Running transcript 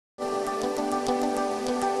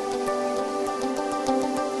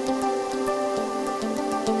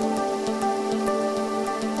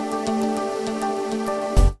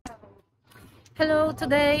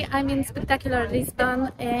Today I'm in spectacular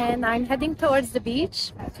Lisbon and I'm heading towards the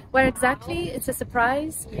beach. Where exactly? It's a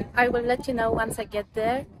surprise. I will let you know once I get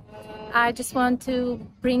there. I just want to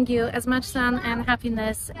bring you as much sun and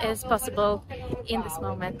happiness as possible in this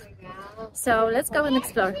moment. So let's go and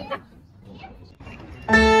explore.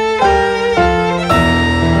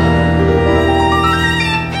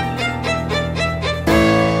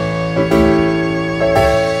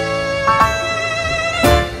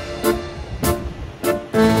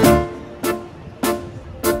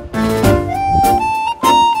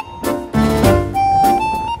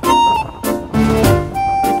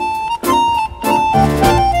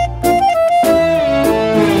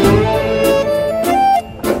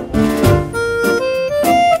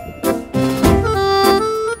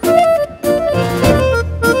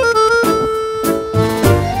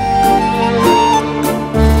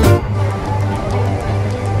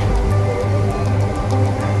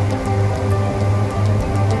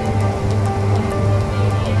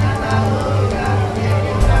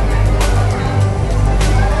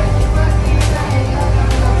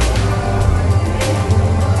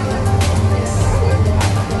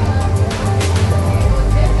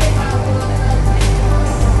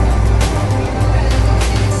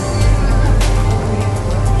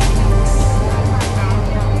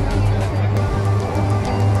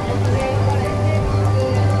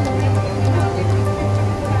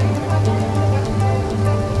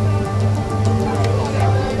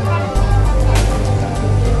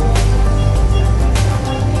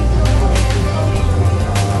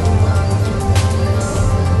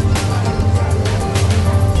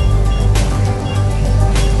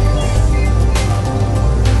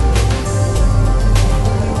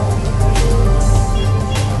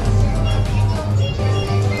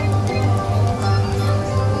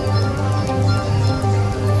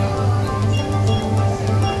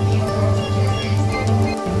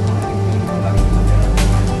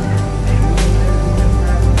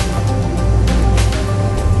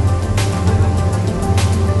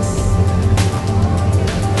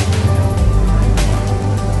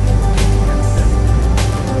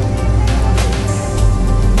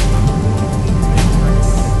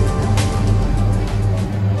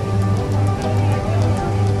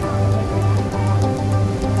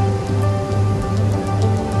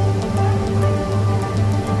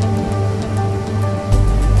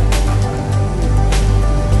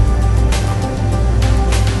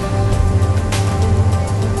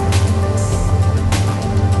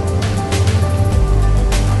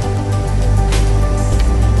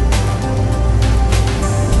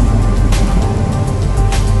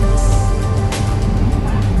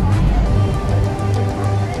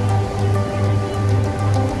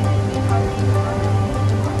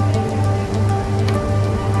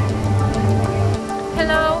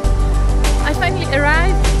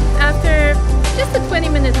 Arrived after just a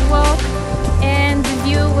 20-minute walk, and the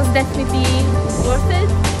view was definitely worth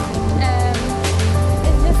it.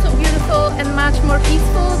 It's just so beautiful and much more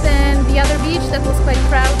peaceful than the other beach that was quite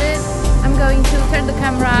crowded. I'm going to turn the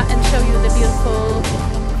camera and show you the beautiful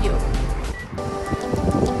view.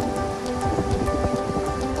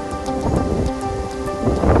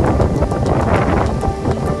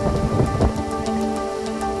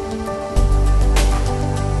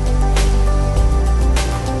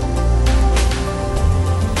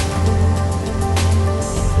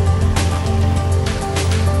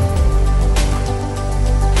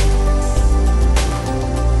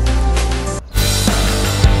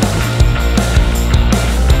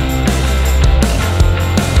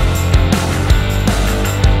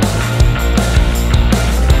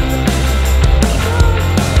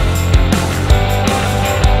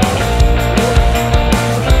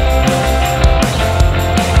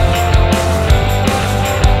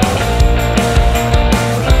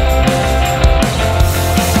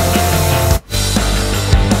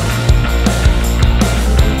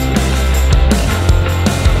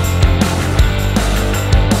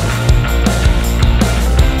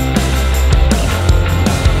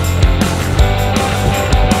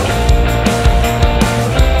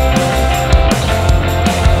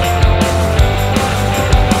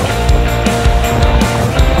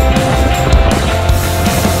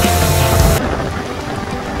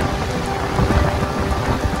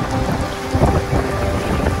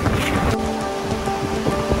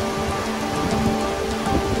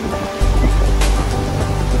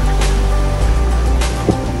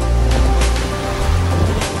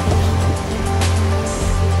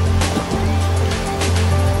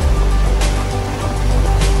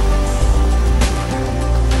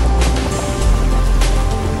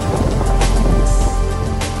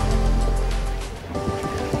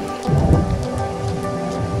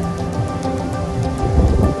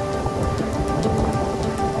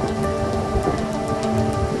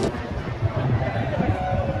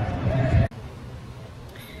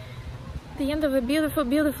 of a beautiful,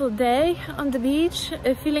 beautiful day on the beach,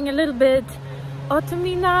 feeling a little bit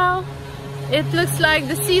autumny now. It looks like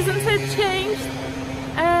the seasons have changed.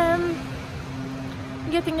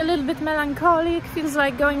 Getting a little bit melancholic, feels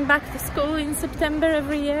like going back to school in September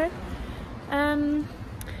every year.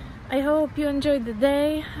 I hope you enjoyed the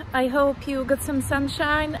day. I hope you got some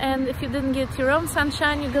sunshine, and if you didn't get your own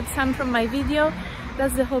sunshine, you got some from my video.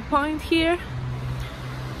 That's the whole point here.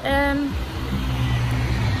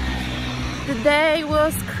 The day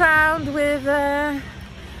was crowned with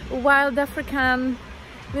wild African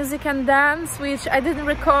music and dance, which I didn't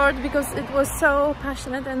record because it was so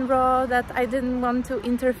passionate and raw that I didn't want to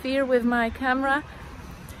interfere with my camera.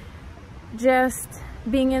 Just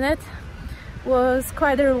being in it was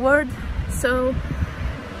quite a reward, so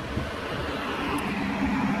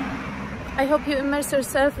I hope you immerse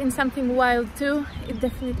yourself in something wild too. It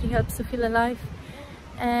definitely helps to feel alive,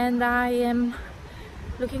 and I am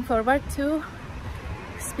looking forward to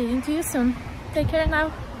speaking to you soon. Take care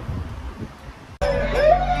now.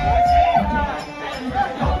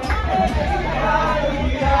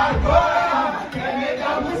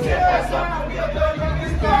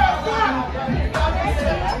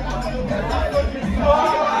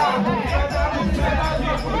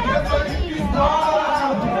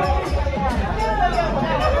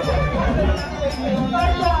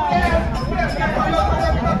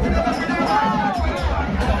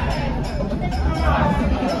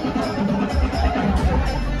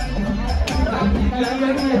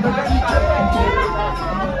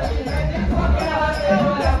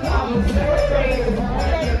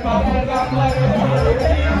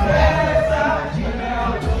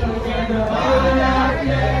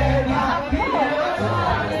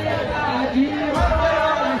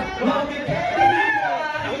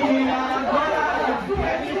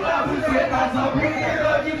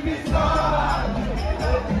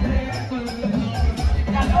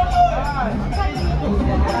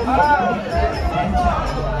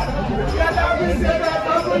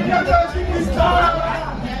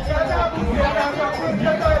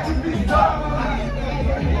 Cada